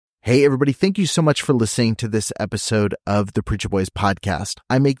Hey, everybody. Thank you so much for listening to this episode of the Preacher Boys podcast.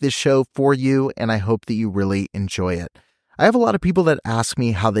 I make this show for you, and I hope that you really enjoy it. I have a lot of people that ask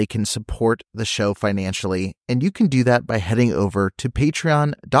me how they can support the show financially, and you can do that by heading over to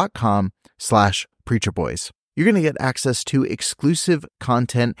patreon.com/preacherboys. You're going to get access to exclusive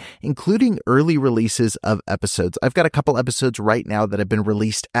content, including early releases of episodes. I've got a couple episodes right now that have been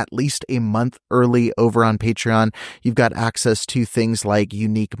released at least a month early over on Patreon. You've got access to things like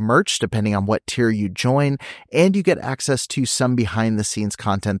unique merch, depending on what tier you join, and you get access to some behind the scenes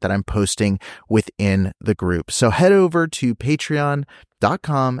content that I'm posting within the group. So head over to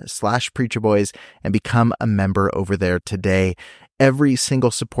patreon.com/preacherboys and become a member over there today. Every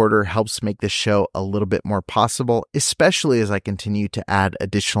single supporter helps make this show a little bit more possible, especially as I continue to add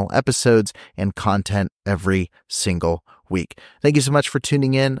additional episodes and content every single week. Thank you so much for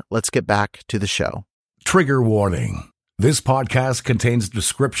tuning in. Let's get back to the show. Trigger warning. This podcast contains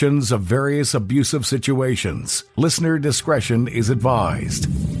descriptions of various abusive situations. Listener discretion is advised.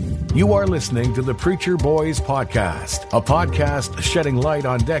 You are listening to the Preacher Boys podcast, a podcast shedding light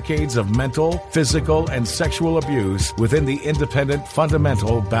on decades of mental, physical, and sexual abuse within the independent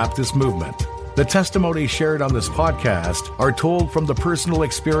fundamental Baptist movement. The testimonies shared on this podcast are told from the personal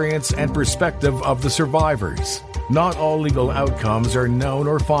experience and perspective of the survivors. Not all legal outcomes are known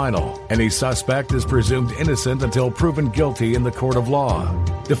or final. Any suspect is presumed innocent until proven guilty in the court of law.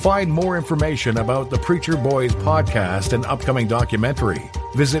 To find more information about the Preacher Boys podcast and upcoming documentary,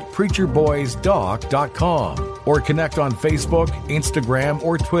 visit preacherboysdoc.com or connect on Facebook, Instagram,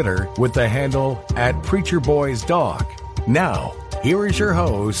 or Twitter with the handle @preacherboysdoc. Now, here is your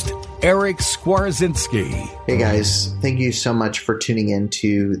host, Eric Skwarczynski. Hey guys, thank you so much for tuning in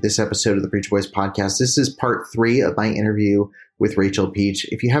to this episode of the Preacher Boys podcast. This is part 3 of my interview with Rachel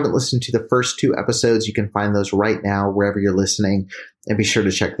Peach. If you haven't listened to the first 2 episodes, you can find those right now wherever you're listening, and be sure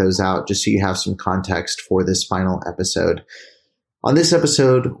to check those out just so you have some context for this final episode. On this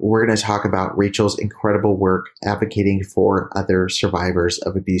episode, we're going to talk about Rachel's incredible work advocating for other survivors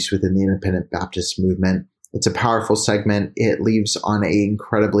of abuse within the independent Baptist movement. It's a powerful segment. It leaves on an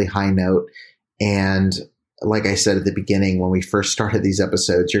incredibly high note. And like I said at the beginning, when we first started these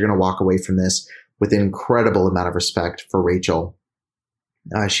episodes, you're going to walk away from this with an incredible amount of respect for Rachel.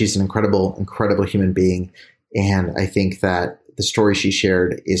 She's an incredible, incredible human being. And I think that the story she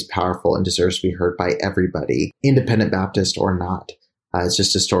shared is powerful and deserves to be heard by everybody, independent Baptist or not. It's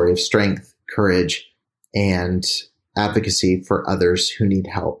just a story of strength, courage, and advocacy for others who need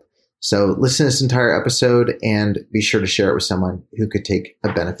help. So listen to this entire episode and be sure to share it with someone who could take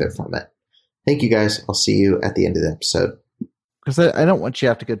a benefit from it. Thank you guys. I'll see you at the end of the episode. Because I don't want you to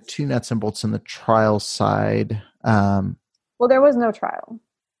have to go too nuts and bolts on the trial side. Well, there was no trial.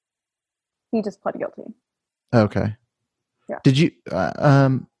 He just pled guilty. Okay. Yeah. Did you? But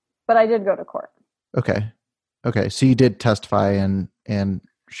I did go to court. Okay. So you did testify and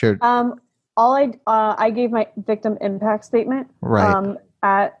shared. I gave my victim impact statement. Right.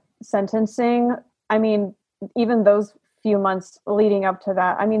 At sentencing. I mean, even those few months leading up to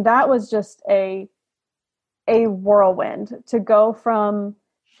that, I mean, that was just a whirlwind to go from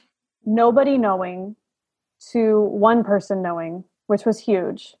nobody knowing to one person knowing, which was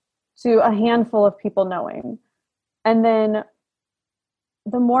huge, to a handful of people knowing. And then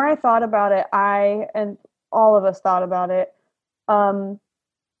the more I thought about it, and all of us thought about it,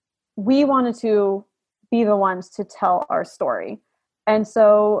 we wanted to be the ones to tell our story. And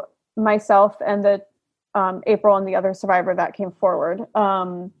so myself and the April and the other survivor that came forward,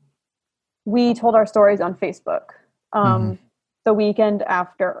 we told our stories on Facebook the weekend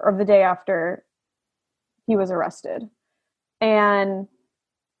after, or the day after he was arrested. And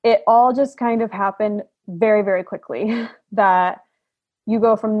it all just kind of happened very, very quickly that you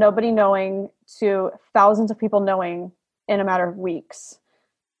go from nobody knowing to thousands of people knowing in a matter of weeks.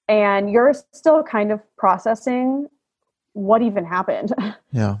 And you're still kind of processing what even happened.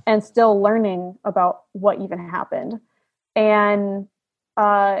 Yeah. And still learning about what even happened. And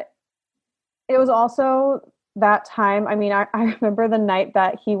it was also that time. I mean, I remember the night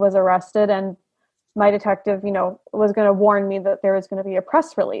that he was arrested and my detective, was going to warn me that there was going to be a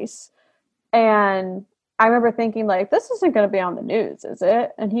press release. And I remember thinking like, this isn't going to be on the news, is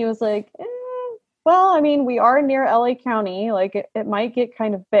it? And he was like, well, I mean, we are near LA County. Like it might get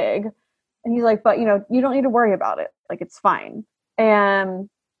kind of big. And he's like, but you don't need to worry about it. Like, it's fine. And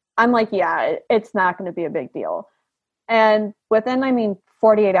I'm like, yeah, it's not going to be a big deal. And within,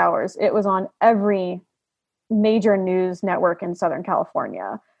 48 hours, it was on every major news network in Southern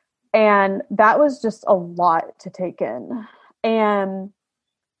California. And that was just a lot to take in. And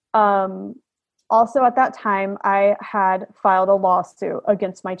also at that time, I had filed a lawsuit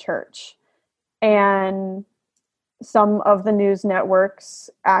against my church, and some of the news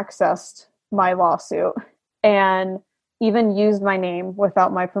networks accessed my lawsuit and even used my name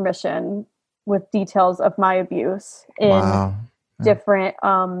without my permission with details of my abuse in different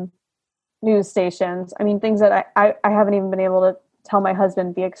news stations. I mean, things that I haven't even been able to tell my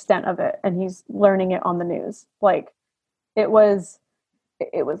husband the extent of it, and he's learning it on the news. Like, it was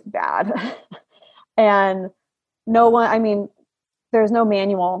bad. And no one, I mean, there's no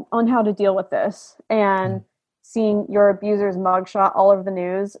manual on how to deal with this. And seeing your abuser's mugshot all over the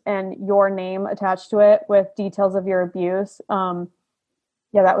news and your name attached to it with details of your abuse, that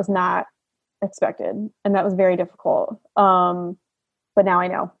was not expected, and that was very difficult. But now I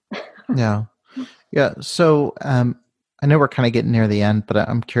know. Yeah. So I know we're kind of getting near the end, but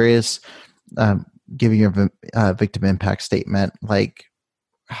I'm curious, giving your victim impact statement, like,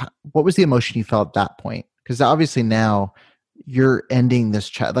 what was the emotion you felt at that point? Because obviously now you're ending this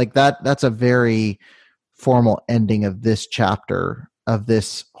chat like that's a very formal ending of this chapter of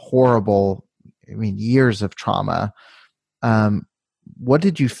this horrible, years of trauma. What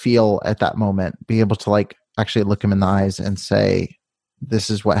did you feel at that moment? Be able to like actually look him in the eyes and say, this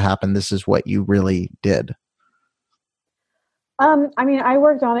is what happened. This is what you really did. I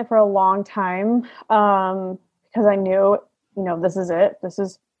worked on it for a long time, because I knew, this is it. This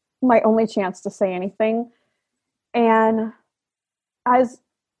is my only chance to say anything. And as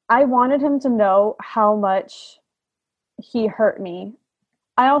I wanted him to know how much he hurt me,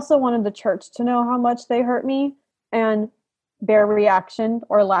 I also wanted the church to know how much they hurt me, and their reaction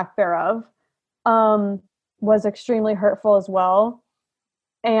or lack thereof was extremely hurtful as well.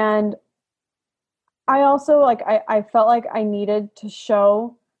 And I also I felt like I needed to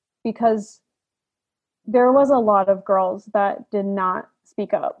show, because there was a lot of girls that did not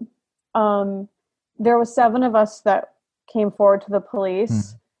speak up. There was 7 of us that came forward to the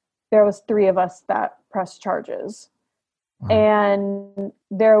police. There was 3 of us that pressed charges. And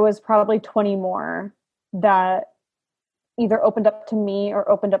there was probably 20 more that either opened up to me or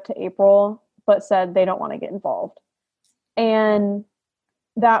opened up to April, but said they don't want to get involved. And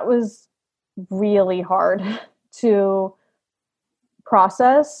that was really hard to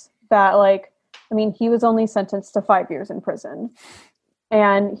process that. He was only sentenced to 5 years in prison,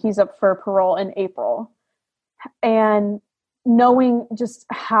 and he's up for parole in April. And knowing just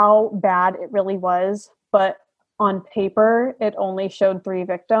how bad it really was, but on paper, it only showed 3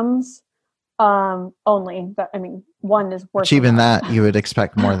 victims. One is worse. Which even that you would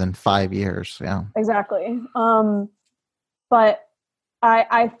expect more than 5 years. Yeah, exactly. But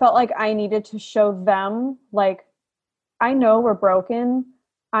I felt like I needed to show them, like, I know we're broken.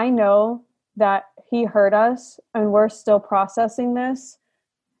 I know that he hurt us and we're still processing this,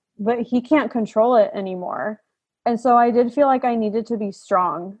 but he can't control it anymore. And so I did feel like I needed to be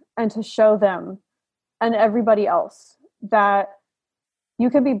strong and to show them and everybody else that you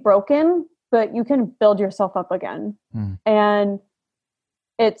can be broken, but you can build yourself up again. And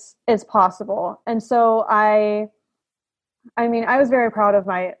it's possible. And so I was very proud of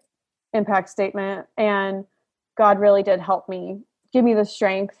my impact statement, and God really did help me, give me the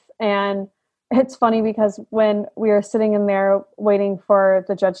strength. And it's funny because when we were sitting in there waiting for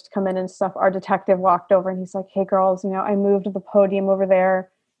the judge to come in and stuff, our detective walked over and he's like, "Hey girls, I moved the podium over there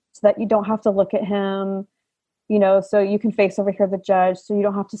so that you don't have to look at him, so you can face over here the judge, so you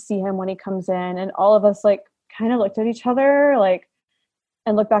don't have to see him when he comes in." And all of us kind of looked at each other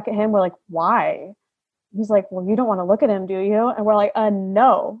and looked back at him. We're like, "Why?" He's like, "Well, you don't want to look at him, do you?" And we're like,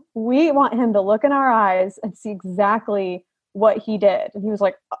 no, we want him to look in our eyes and see exactly what he did." And he was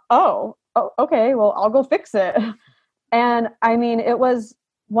like, oh, okay, well, I'll go fix it. And it was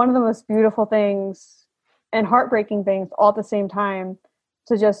one of the most beautiful things and heartbreaking things all at the same time,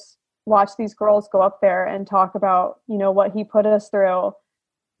 to just watch these girls go up there and talk about, what he put us through,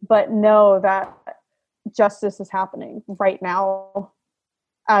 but know that justice is happening right now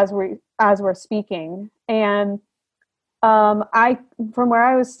as we're speaking. And from where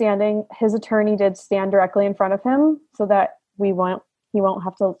I was standing, his attorney did stand directly in front of him so that he won't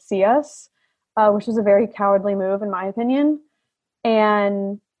have to see us, which was a very cowardly move in my opinion.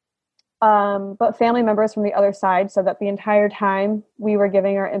 And but family members from the other side said that the entire time we were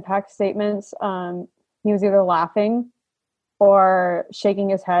giving our impact statements, he was either laughing or shaking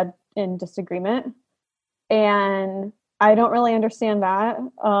his head in disagreement. And I don't really understand that.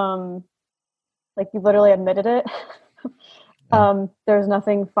 You literally admitted it. There's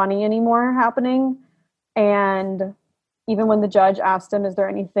nothing funny anymore happening. And even when the judge asked him, "Is there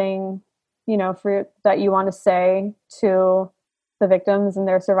anything, that you want to say to the victims and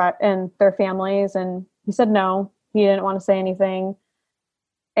their families. And he said no, he didn't want to say anything.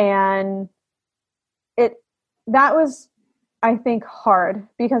 And that was, I think, hard,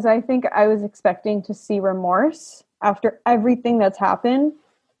 because I think I was expecting to see remorse after everything that's happened,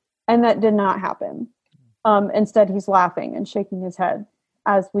 and that did not happen. Instead, he's laughing and shaking his head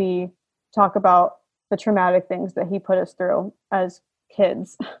as we talk about the traumatic things that he put us through as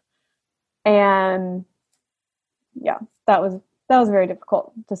kids. And yeah, that was very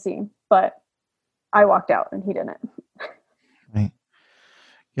difficult to see, but I walked out and he didn't. Right.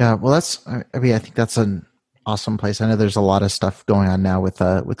 Yeah. Well, I think that's an awesome place. I know there's a lot of stuff going on now with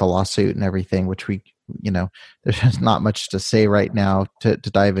the lawsuit and everything, which there's not much to say right now to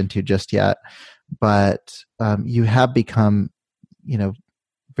dive into just yet, but you have become,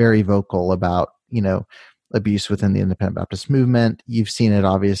 very vocal about, abuse within the Independent Baptist movement. You've seen it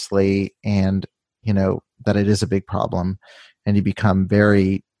obviously, and, that it is a big problem, and you become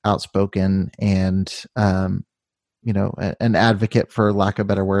very outspoken and, an advocate, for lack of a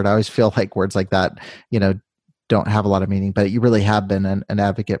better word. I always feel like words like that, don't have a lot of meaning, but you really have been an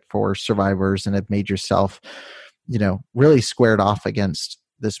advocate for survivors and have made yourself, really squared off against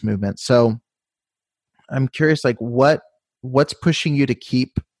this movement. So I'm curious, like what's pushing you to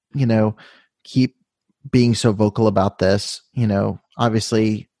keep being so vocal about this?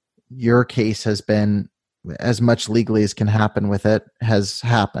 Obviously your case has been, as much legally as can happen with it has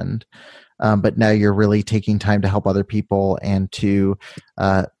happened. But now you're really taking time to help other people and to,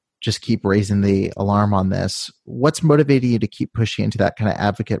 just keep raising the alarm on this. What's motivating you to keep pushing into that kind of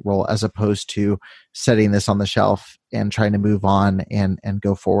advocate role, as opposed to setting this on the shelf and trying to move on and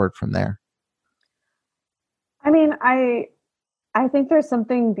go forward from there? I mean, I think there's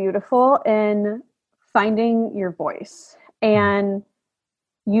something beautiful in finding your voice, and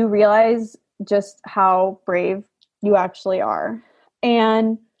you realize just how brave you actually are.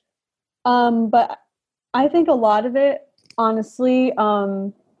 And, but I think a lot of it, honestly,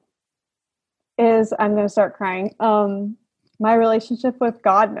 is, I'm going to start crying, my relationship with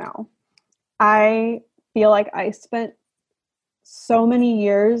God now. I feel like I spent so many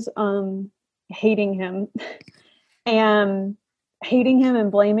years hating him and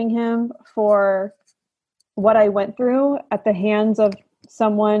blaming him for what I went through at the hands of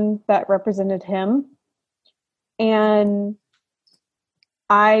someone that represented him. And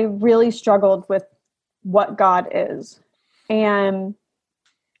I really struggled with what God is. And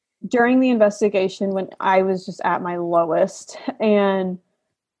during the investigation, when I was just at my lowest and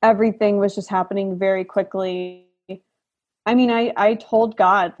everything was just happening very quickly, I mean, I told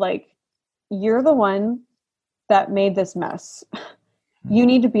God, like, you're the one that made this mess. You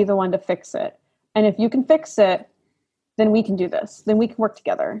need to be the one to fix it. And if you can fix it, then we can do this. Then we can work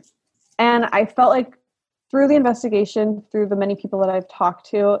together. And I felt like through the investigation, through the many people that I've talked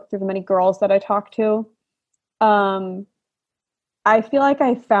to, through the many girls that I talked to, I feel like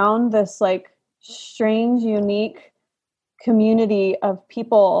I found this like strange, unique community of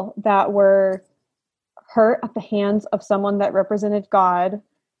people that were hurt at the hands of someone that represented God,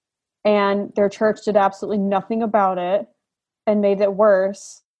 and their church did absolutely nothing about it and made it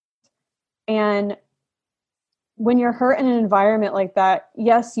worse. And when you're hurt in an environment like that,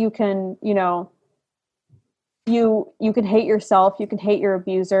 yes, you can, you can hate yourself, you can hate your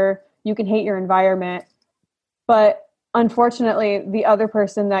abuser, you can hate your environment, but unfortunately, the other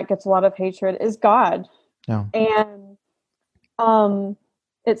person that gets a lot of hatred is God. Yeah. And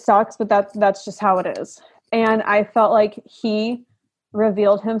it sucks, but that's just how it is. And I felt like he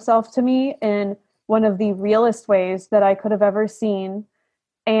revealed himself to me in one of the realest ways that I could have ever seen.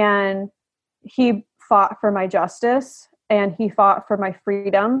 And he fought for my justice, and he fought for my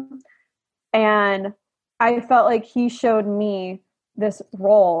freedom. And I felt like he showed me this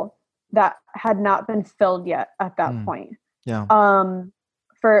role that had not been filled yet at that point. Yeah.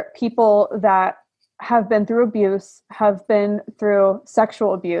 For people that have been through abuse, have been through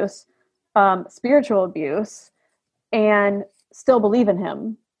sexual abuse, spiritual abuse, and still believe in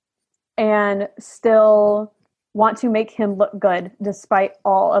him and still want to make him look good despite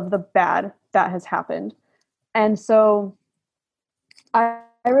all of the bad that has happened. And so I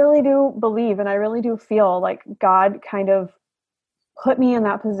really do believe, and I really do feel like God kind of put me in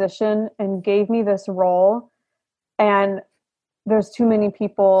that position and gave me this role. And there's too many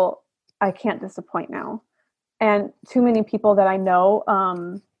people I can't disappoint now, and too many people that I know,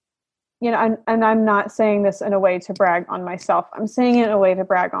 and I'm not saying this in a way to brag on myself. I'm saying it in a way to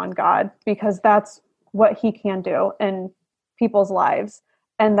brag on God, because that's what he can do in people's lives.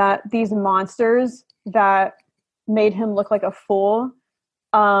 And that these monsters that made him look like a fool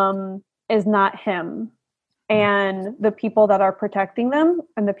is not him. And the people that are protecting them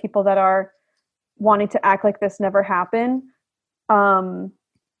and the people that are wanting to act like this never happened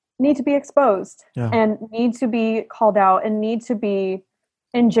need to be exposed and need to be called out and need to be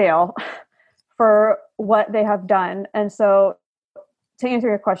in jail for what they have done. And so to answer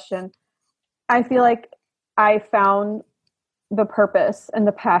your question, I feel like I found the purpose and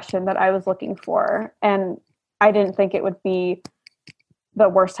the passion that I was looking for. And I didn't think it would be the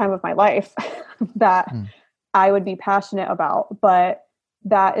worst time of my life that I would be passionate about, but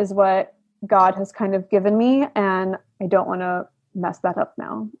that is what God has kind of given me, and I don't want to mess that up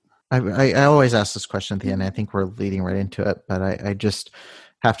now. I always ask this question at the end. I think we're leading right into it, but I just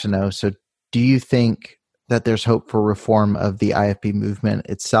have to know. So do you think that there's hope for reform of the IFB movement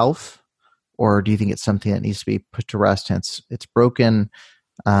itself, or do you think it's something that needs to be put to rest and it's broken?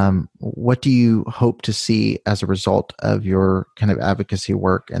 What do you hope to see as a result of your kind of advocacy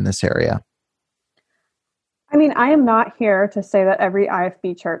work in this area? I mean, I am not here to say that every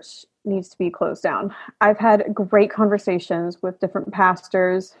IFB church needs to be closed down. I've had great conversations with different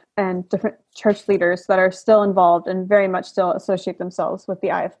pastors and different church leaders that are still involved and very much still associate themselves with the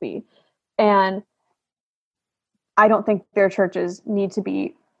IFB. And I don't think their churches need to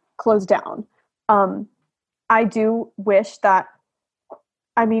be closed down. I do wish that,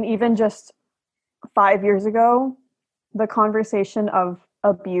 I mean, even just 5 years ago, the conversation of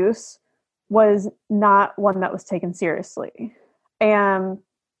abuse was not one that was taken seriously,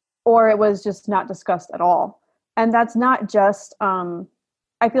 or it was just not discussed at all. And that's not just, I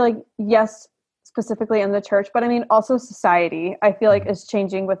feel like, yes, specifically in the church, but I mean, also society, I feel like is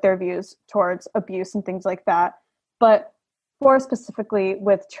changing with their views towards abuse and things like that. But for specifically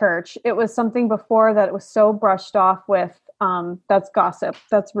with church, it was something before that it was so brushed off with, that's gossip,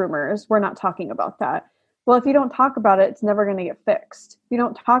 that's rumors, we're not talking about that. Well, if you don't talk about it, it's never going to get fixed. If you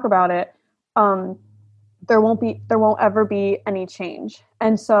don't talk about it, there won't ever be any change.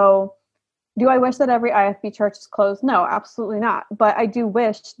 And so do I wish that every IFB church is closed? No, absolutely not. But I do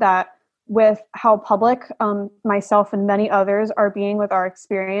wish that with how public myself and many others are being with our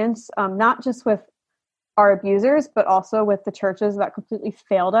experience, not just with our abusers, but also with the churches that completely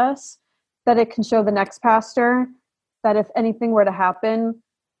failed us, that it can show the next pastor that if anything were to happen,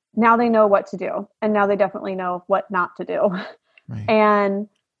 now they know what to do. And now they definitely know what not to do. Right. And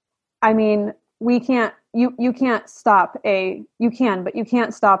I mean, you can't stop a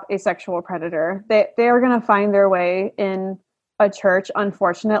sexual predator. They are going to find their way in a church,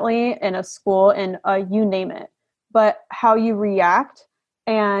 unfortunately, in a school, in you name it. But how you react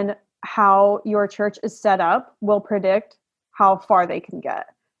and how your church is set up will predict how far they can get.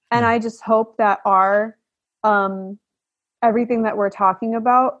 And I just hope that our everything that we're talking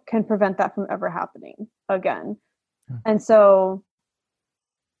about can prevent that from ever happening again. And so,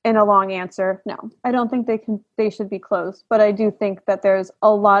 in a long answer, no, I don't think they should be closed, but I do think that there's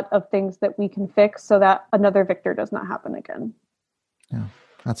a lot of things that we can fix so that another Victor does not happen again. Yeah,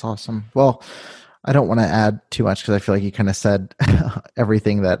 that's awesome. Well, I don't want to add too much because I feel like you kind of said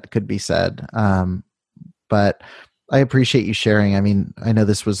everything that could be said. But I appreciate you sharing. I mean, I know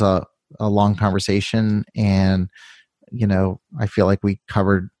this was a long conversation, and, you know, I feel like we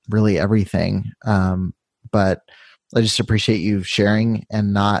covered really everything. But I just appreciate you sharing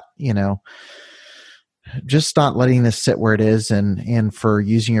and not, you know, just not letting this sit where it is, and for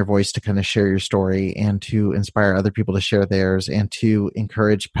using your voice to kind of share your story and to inspire other people to share theirs and to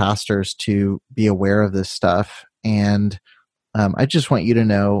encourage pastors to be aware of this stuff. And I just want you to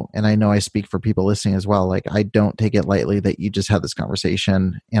know, and I know I speak for people listening as well, like, I don't take it lightly that you just had this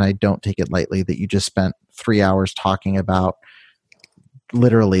conversation, and I don't take it lightly that you just spent 3 hours talking about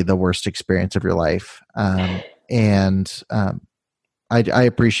literally the worst experience of your life. And I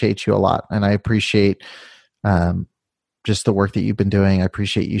appreciate you a lot, and I appreciate just the work that you've been doing. I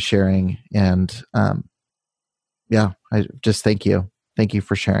appreciate you sharing, and I just thank you. Thank you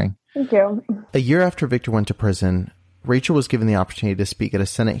for sharing. Thank you. A year after Victor went to prison, Rachel was given the opportunity to speak at a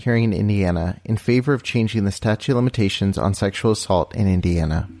Senate hearing in Indiana in favor of changing the statute of limitations on sexual assault in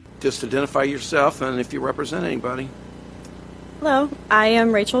Indiana. Just identify yourself and if you represent anybody. Hello, I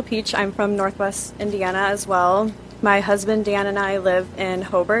am Rachel Peach. I'm from Northwest Indiana as well. My husband Dan and I live in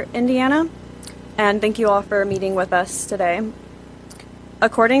Hobart, Indiana. And thank you all for meeting with us today.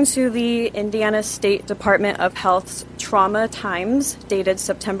 According to the Indiana State Department of Health's Trauma Times, dated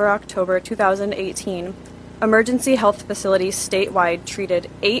September-October 2018, emergency health facilities statewide treated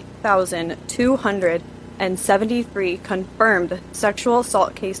 8,273 confirmed sexual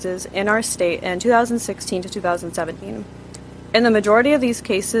assault cases in our state in 2016 to 2017. In the majority of these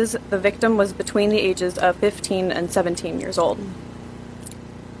cases, the victim was between the ages of 15 and 17 years old.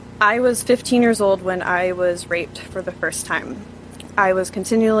 I was 15 years old when I was raped for the first time. I was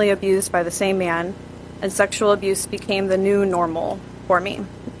continually abused by the same man, and sexual abuse became the new normal for me.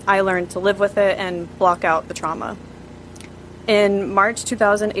 I learned to live with it and block out the trauma. In March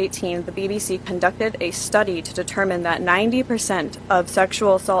 2018, the BBC conducted a study to determine that 90% of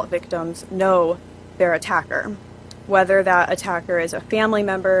sexual assault victims know their attacker, whether that attacker is a family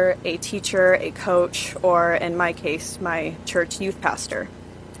member, a teacher, a coach, or in my case, my church youth pastor.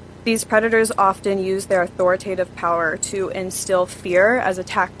 These predators often use their authoritative power to instill fear as a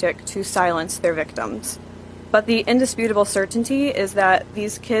tactic to silence their victims. But the indisputable certainty is that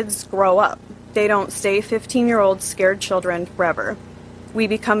these kids grow up. They don't stay 15-year-old scared children forever. We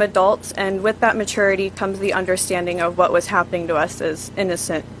become adults, and with that maturity comes the understanding of what was happening to us as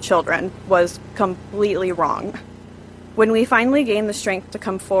innocent children was completely wrong. When we finally gain the strength to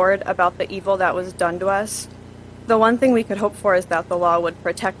come forward about the evil that was done to us, the one thing we could hope for is that the law would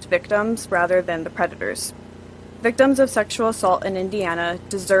protect victims rather than the predators. Victims of sexual assault in Indiana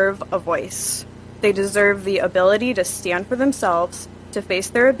deserve a voice. They deserve the ability to stand for themselves, to face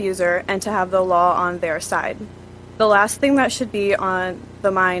their abuser, and to have the law on their side. The last thing that should be on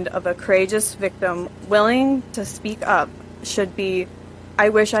the mind of a courageous victim willing to speak up should be, I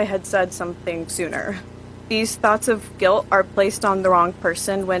wish I had said something sooner. These thoughts of guilt are placed on the wrong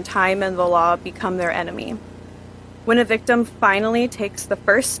person when time and the law become their enemy. When a victim finally takes the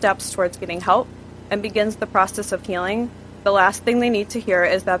first steps towards getting help and begins the process of healing, the last thing they need to hear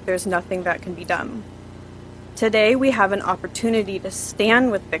is that there's nothing that can be done. Today, we have an opportunity to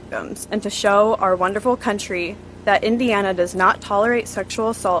stand with victims and to show our wonderful country that Indiana does not tolerate sexual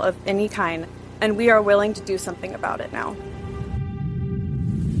assault of any kind, and we are willing to do something about it now.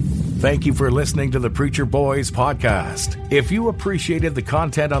 Thank you for listening to the Preacher Boys podcast. If you appreciated the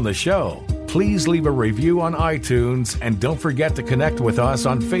content on the show, please leave a review on iTunes, and don't forget to connect with us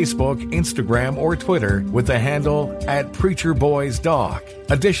on Facebook, Instagram, or Twitter with the handle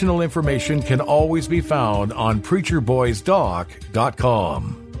 @PreacherBoysDoc. Additional information can always be found on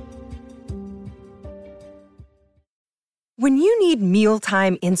PreacherBoysDoc.com. When you need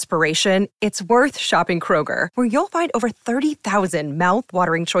mealtime inspiration, it's worth shopping Kroger, where you'll find over 30,000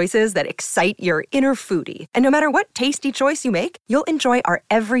 mouth-watering choices that excite your inner foodie. And no matter what tasty choice you make, you'll enjoy our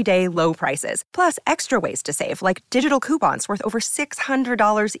everyday low prices, plus extra ways to save, like digital coupons worth over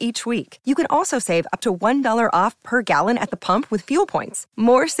 $600 each week. You can also save up to $1 off per gallon at the pump with fuel points.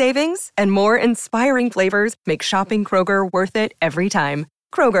 More savings and more inspiring flavors make shopping Kroger worth it every time.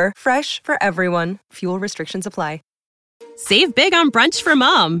 Kroger, fresh for everyone. Fuel restrictions apply. Save big on brunch for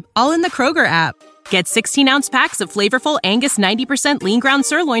mom, all in the Kroger app. Get 16-ounce packs of flavorful Angus 90% lean ground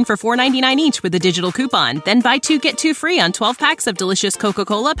sirloin for $4.99 each with a digital coupon. Then buy 2, get 2 free on 12 packs of delicious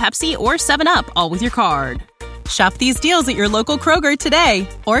Coca-Cola, Pepsi, or 7-Up, all with your card. Shop these deals at your local Kroger today,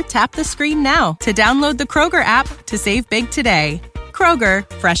 or tap the screen now to download the Kroger app to save big today. Kroger,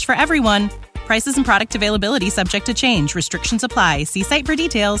 fresh for everyone. Prices and product availability subject to change. Restrictions apply. See site for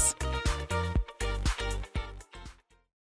details.